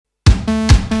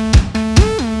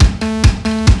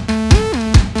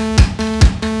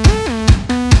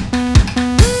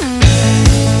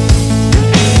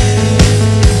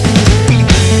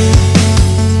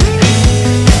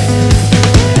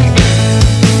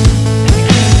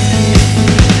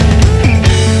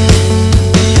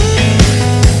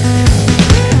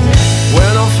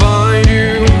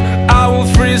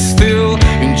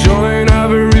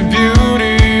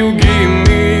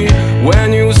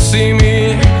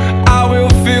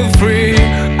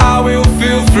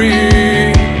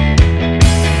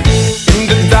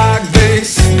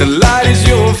The light is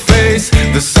your face,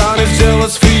 the sun is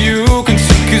jealous for you, can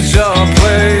take your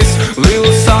place.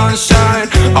 Little sunshine,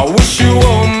 I wish you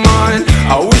were mine,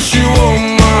 I wish you were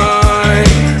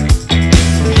mine.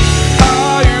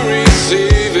 Are you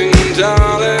receiving,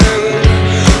 darling,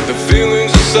 the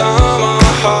feelings inside my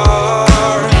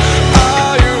heart?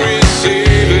 Are you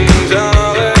receiving,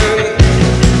 darling,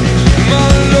 my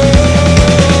love?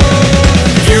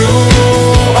 You,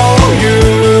 oh you,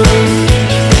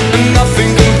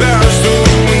 nothing compares to,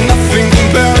 nothing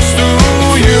compares to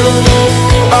you.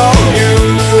 Oh you,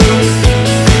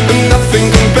 nothing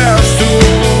compares to.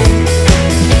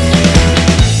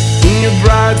 In your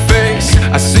bright face,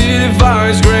 I see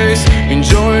divine grace,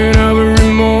 enjoying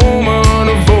every moment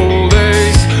of all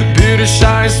days. Beauty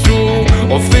shines through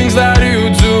all things that you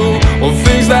do, all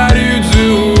things that you do.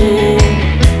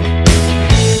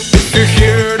 If you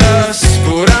hear us,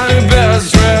 put on your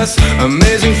best dress,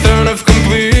 amazing turn of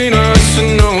completeness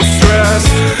and no stress.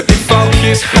 If our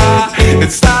kiss high,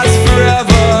 it starts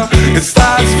forever, it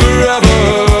starts forever.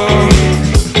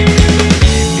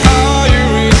 Are you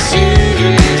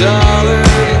receiving, darling,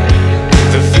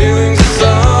 the feelings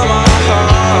inside my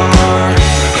heart?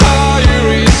 Are you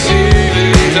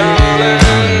receiving,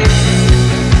 darling,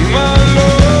 my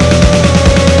love?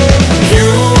 You,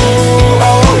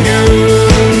 oh you,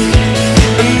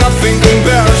 nothing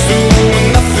compares to,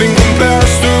 nothing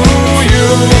compares to you.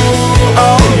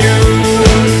 Oh you,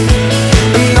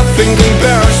 nothing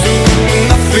compares to,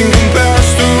 nothing compares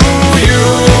to you.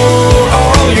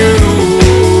 Oh you,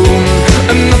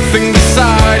 nothing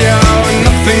beside you,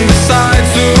 nothing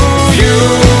besides you.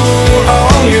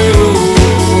 Oh you,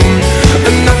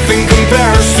 nothing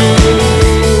compares to.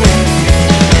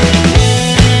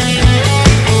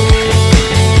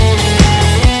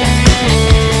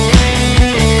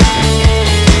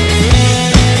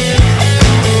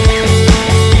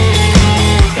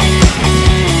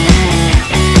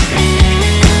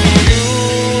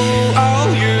 Oh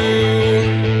you,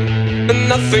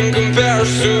 nothing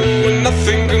compares to,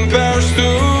 nothing compares